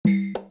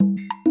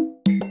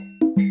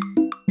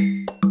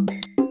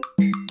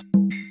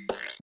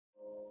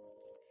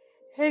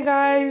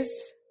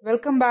guys,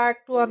 welcome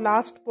back to our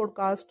last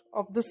podcast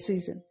of this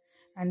season.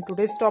 And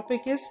today's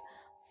topic is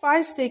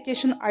 5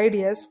 staycation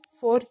ideas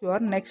for your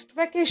next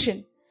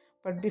vacation.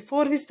 But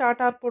before we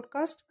start our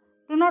podcast,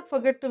 do not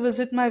forget to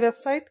visit my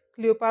website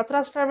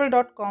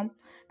cleopatrastravel.com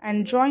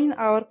and join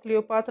our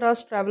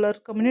Cleopatra's Traveler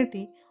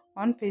community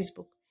on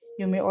Facebook.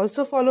 You may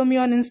also follow me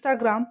on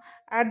Instagram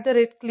at the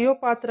rate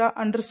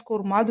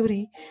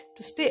Cleopatra_Madhuri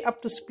to stay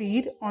up to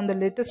speed on the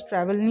latest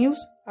travel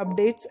news,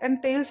 updates,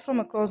 and tales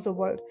from across the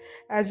world,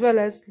 as well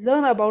as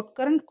learn about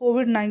current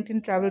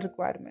COVID-19 travel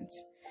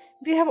requirements.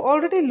 We have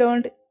already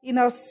learned in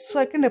our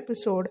second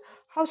episode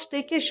how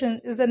staycation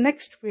is the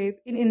next wave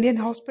in Indian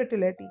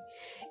hospitality.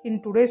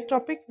 In today's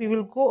topic, we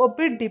will go a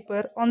bit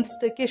deeper on the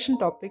staycation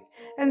topic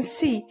and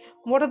see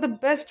what are the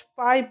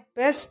five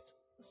best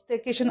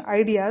staycation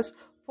ideas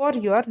for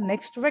your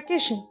next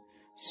vacation.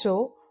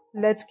 So,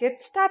 let's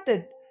get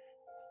started.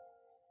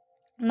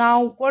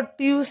 Now, what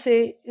do you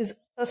say is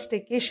a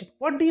staycation?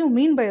 What do you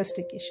mean by a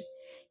staycation?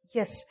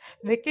 Yes,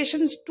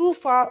 vacations to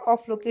far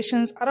off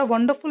locations are a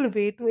wonderful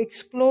way to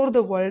explore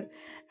the world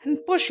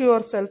and push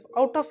yourself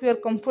out of your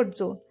comfort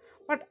zone.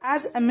 But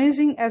as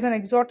amazing as an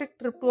exotic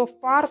trip to a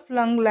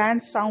far-flung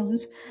land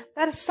sounds,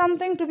 there is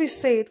something to be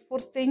said for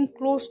staying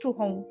close to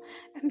home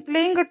and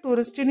playing a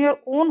tourist in your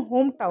own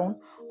hometown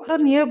or a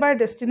nearby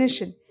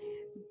destination.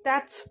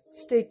 That's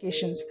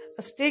staycations.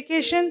 A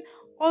staycation,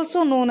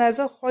 also known as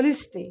a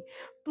holiday,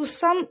 to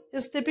some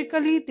is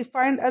typically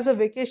defined as a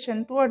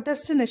vacation to a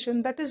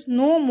destination that is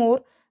no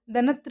more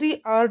than a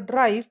 3-hour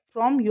drive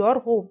from your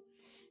home.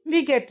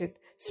 We get it.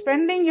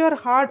 Spending your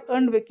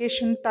hard-earned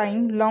vacation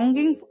time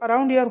longing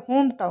around your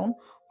hometown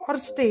or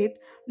state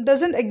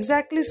doesn't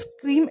exactly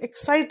scream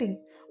exciting,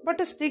 but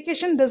a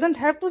staycation doesn't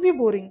have to be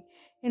boring.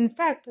 In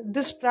fact,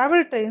 this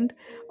travel trend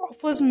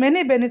offers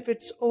many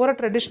benefits over a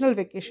traditional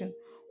vacation.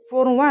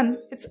 For one,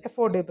 it's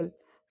affordable.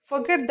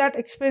 Forget that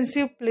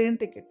expensive plane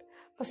ticket.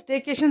 A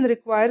staycation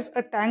requires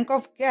a tank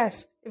of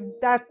gas,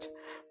 if that,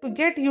 to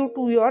get you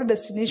to your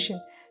destination.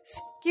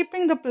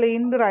 Skipping the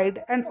plane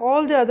ride and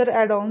all the other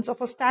add-ons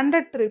of a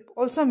standard trip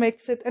also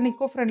makes it an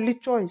eco-friendly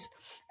choice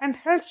and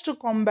helps to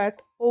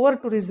combat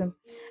over-tourism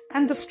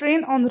and the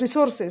strain on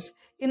resources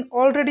in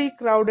already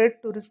crowded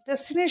tourist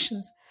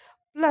destinations.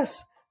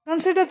 Plus,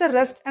 consider the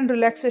rest and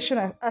relaxation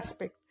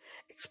aspect.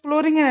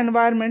 Exploring an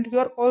environment you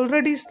are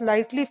already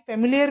slightly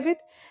familiar with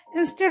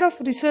instead of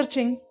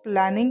researching,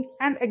 planning,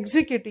 and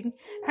executing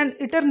an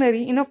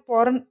itinerary in a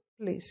foreign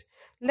place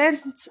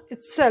lends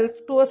itself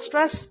to a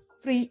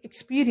stress-free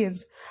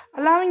experience,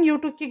 allowing you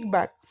to kick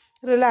back,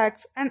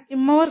 relax, and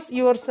immerse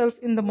yourself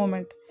in the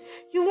moment.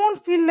 You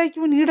won't feel like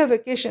you need a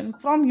vacation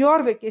from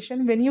your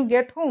vacation when you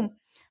get home.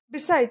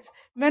 Besides,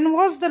 when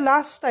was the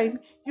last time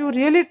you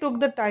really took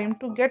the time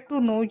to get to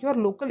know your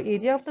local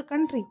area of the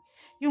country?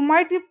 You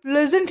might be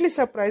pleasantly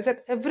surprised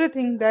at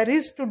everything there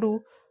is to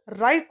do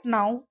right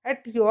now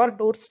at your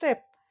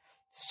doorstep.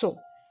 So,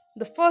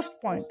 the first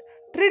point,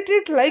 treat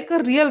it like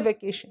a real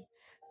vacation.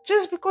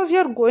 Just because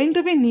you're going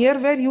to be near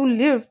where you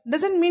live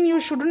doesn't mean you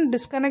shouldn't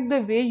disconnect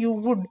the way you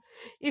would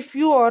if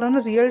you are on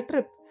a real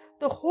trip.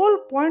 The whole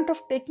point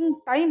of taking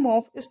time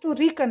off is to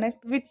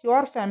reconnect with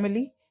your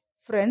family,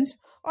 friends,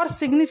 or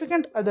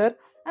significant other,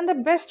 and the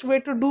best way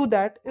to do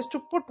that is to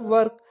put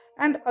work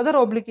and other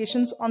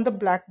obligations on the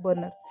back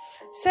burner.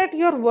 Set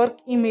your work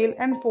email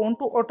and phone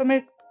to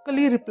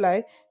automatically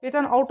reply with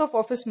an out of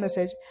office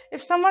message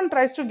if someone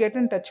tries to get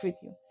in touch with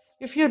you.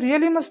 If you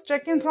really must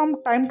check in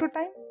from time to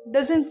time,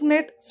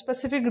 designate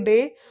specific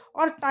day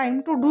or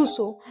time to do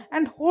so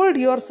and hold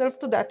yourself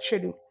to that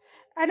schedule.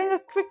 Adding a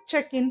quick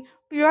check-in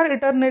to your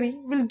itinerary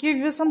will give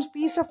you some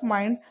peace of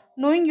mind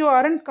knowing you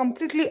aren't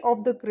completely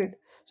off the grid,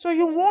 so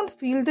you won't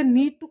feel the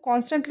need to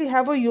constantly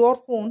have your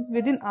phone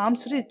within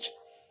arm's reach.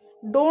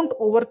 Don't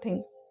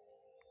overthink.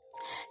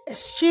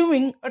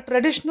 Eschewing a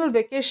traditional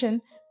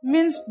vacation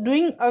means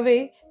doing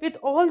away with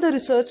all the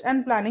research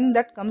and planning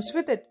that comes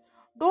with it.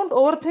 Don't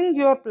overthink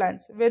your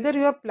plans. Whether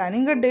you are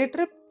planning a day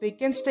trip,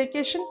 weekend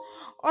staycation,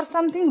 or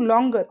something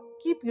longer,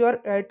 keep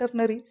your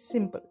itinerary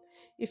simple.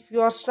 If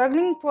you are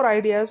struggling for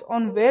ideas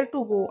on where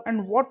to go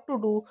and what to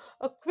do,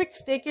 a quick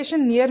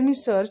staycation near me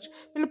search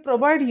will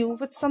provide you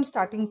with some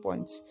starting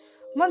points.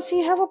 Once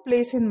you have a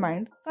place in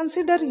mind,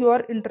 consider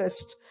your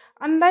interest.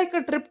 Unlike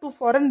a trip to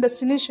foreign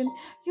destination,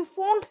 you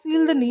won't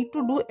feel the need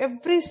to do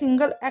every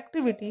single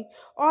activity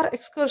or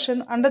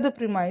excursion under the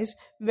premise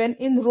when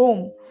in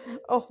Rome.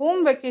 A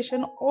home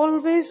vacation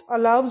always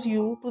allows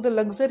you to the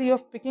luxury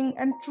of picking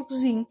and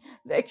choosing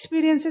the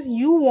experiences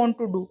you want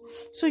to do,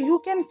 so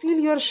you can fill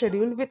your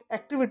schedule with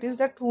activities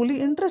that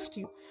truly interest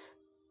you.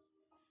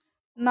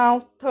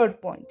 Now,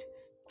 third point,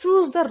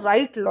 choose the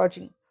right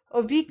lodging.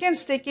 A weekend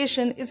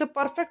staycation is a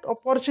perfect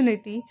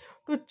opportunity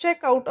to check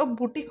out a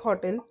boutique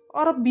hotel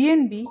or a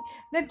B&B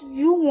that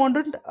you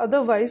wouldn't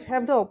otherwise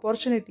have the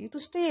opportunity to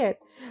stay at.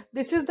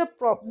 This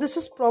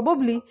is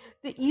probably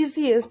the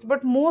easiest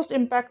but most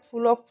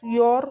impactful of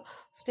your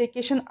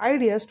staycation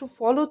ideas to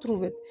follow through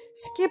with.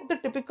 Skip the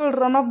typical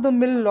run of the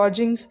mill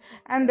lodgings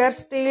and their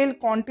stale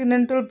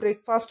continental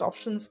breakfast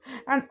options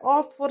and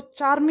opt for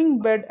charming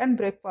bed and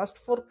breakfast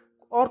for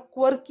or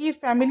quirky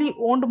family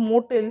owned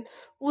motel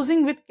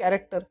oozing with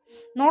character.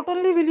 Not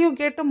only will you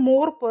get a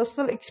more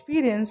personal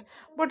experience,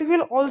 but you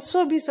will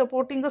also be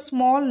supporting a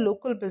small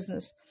local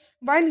business.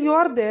 While you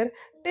are there,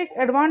 take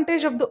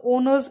advantage of the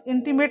owner's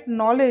intimate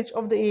knowledge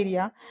of the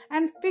area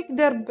and pick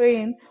their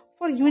brain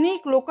for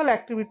unique local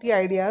activity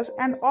ideas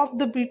and off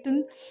the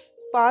beaten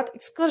path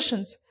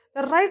excursions.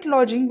 The right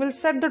lodging will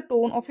set the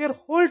tone of your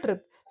whole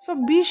trip.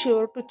 So be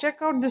sure to check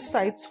out these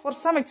sites for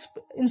some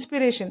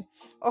inspiration.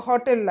 A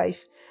hotel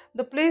life,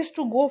 the place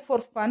to go for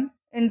fun,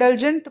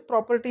 indulgent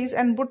properties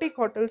and boutique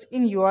hotels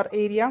in your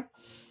area.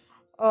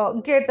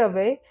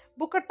 Getaway,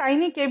 book a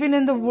tiny cabin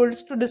in the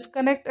woods to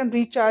disconnect and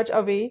recharge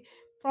away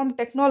from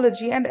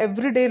technology and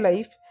everyday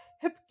life.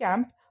 Hip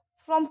camp,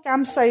 from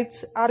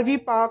campsites,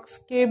 RV parks,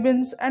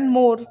 cabins, and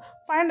more.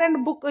 Find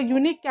and book a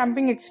unique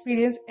camping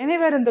experience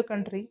anywhere in the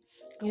country.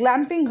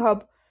 Glamping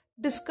hub,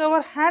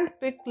 discover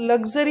hand-picked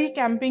luxury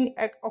camping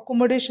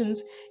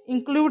accommodations,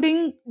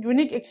 including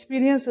unique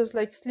experiences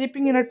like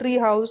sleeping in a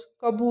treehouse,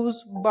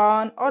 caboose,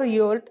 barn, or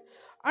yurt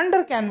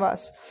under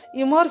canvas.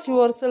 Immerse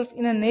yourself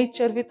in a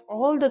nature with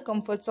all the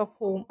comforts of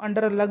home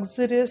under a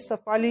luxurious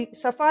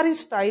safari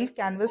style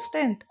canvas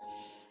tent.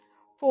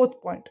 Fourth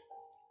point,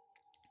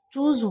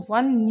 choose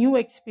one new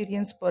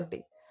experience per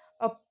day.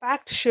 A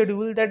packed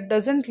schedule that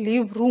doesn't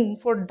leave room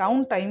for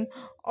downtime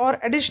or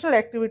additional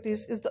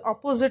activities is the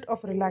opposite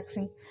of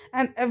relaxing,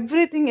 and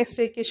everything a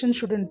staycation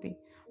shouldn't be.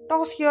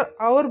 Toss your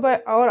hour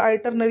by hour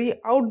itinerary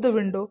out the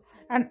window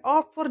and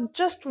opt for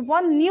just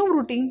one new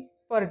routine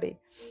per day.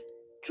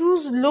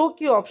 Choose low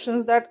key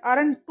options that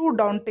aren't too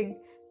daunting.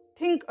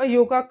 Think a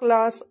yoga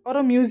class or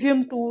a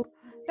museum tour.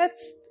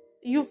 Let's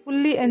you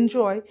fully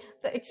enjoy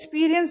the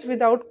experience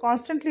without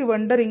constantly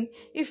wondering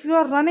if you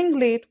are running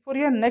late for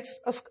your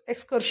next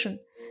excursion.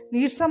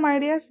 Need some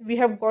ideas? We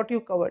have got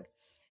you covered.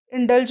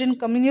 Indulge in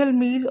communal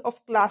meal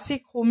of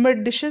classic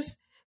homemade dishes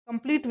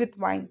complete with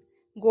wine.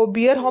 Go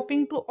beer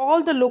hopping to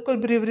all the local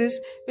breweries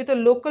with a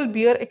local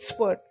beer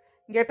expert.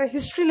 Get a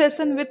history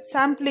lesson with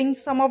sampling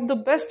some of the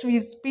best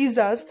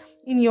pizzas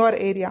in your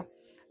area.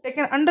 Take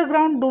an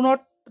underground do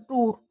not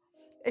tour.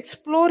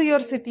 Explore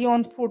your city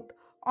on foot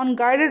on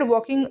guided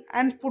walking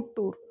and food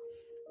tour.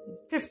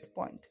 Fifth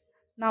point.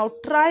 Now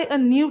try a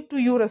new to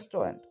you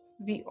restaurant.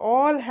 We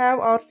all have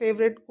our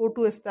favorite go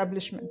to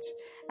establishments,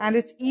 and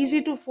it's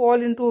easy to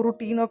fall into a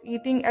routine of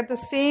eating at the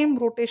same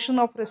rotation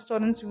of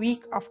restaurants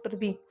week after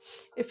week.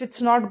 If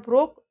it's not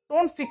broke,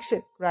 don't fix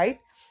it, right?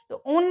 The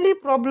only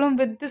problem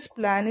with this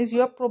plan is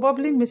you are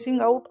probably missing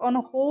out on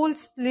a whole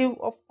slew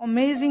of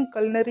amazing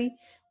culinary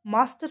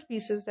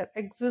masterpieces that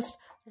exist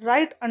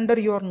right under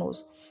your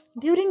nose.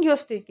 During your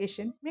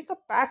staycation, make a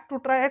pact to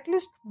try at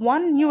least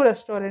one new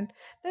restaurant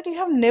that you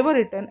have never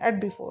eaten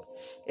at before.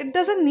 It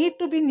doesn't need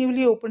to be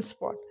newly opened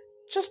spot,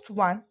 just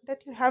one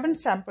that you haven't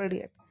sampled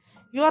yet.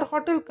 Your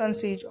hotel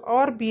concierge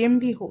or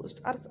B&B host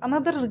are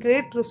another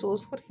great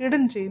resource for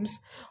hidden gems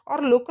or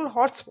local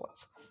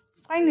hotspots.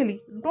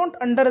 Finally, don't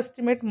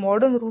underestimate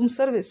modern room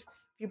service.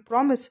 We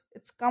promise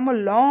it's come a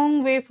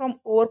long way from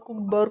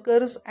overcooked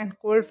burgers and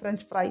cold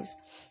French fries.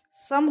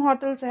 Some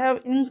hotels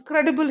have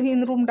incredible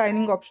in room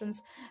dining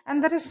options,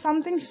 and there is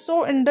something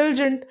so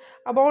indulgent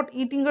about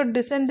eating a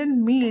decent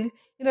meal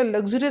in a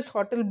luxurious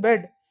hotel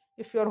bed.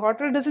 If your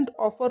hotel doesn't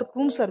offer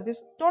room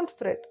service, don't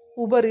fret.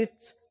 Uber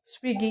Eats,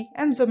 Swiggy,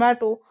 and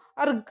Zomato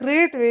are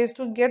great ways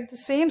to get the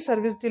same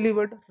service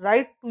delivered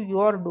right to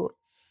your door.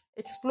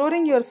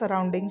 Exploring your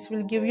surroundings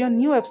will give you a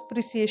new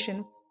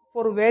appreciation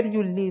for where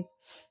you live,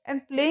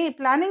 and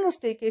planning a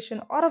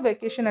staycation or a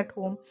vacation at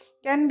home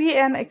can be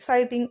an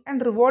exciting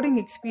and rewarding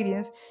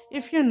experience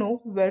if you know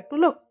where to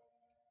look.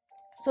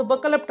 So,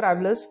 buckle up,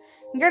 travelers,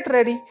 get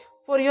ready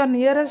for your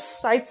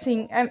nearest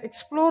sightseeing and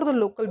explore the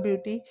local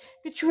beauty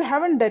which you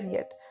haven't done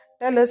yet.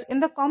 Tell us in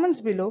the comments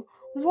below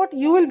what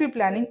you will be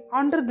planning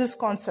under this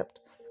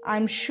concept.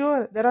 I'm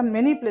sure there are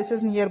many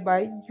places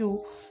nearby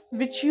you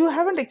which you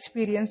haven't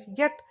experienced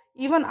yet,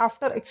 even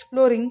after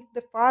exploring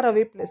the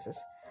faraway places.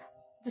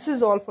 This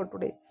is all for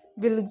today.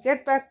 We'll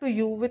get back to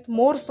you with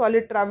more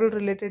solid travel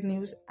related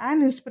news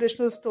and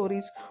inspirational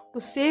stories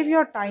to save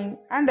your time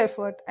and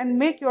effort and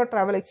make your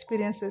travel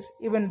experiences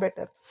even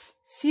better.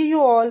 See you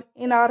all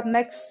in our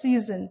next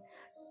season.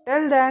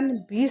 Till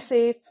then, be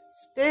safe,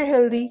 stay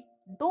healthy,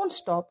 don't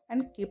stop,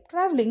 and keep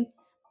traveling.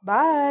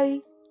 Bye.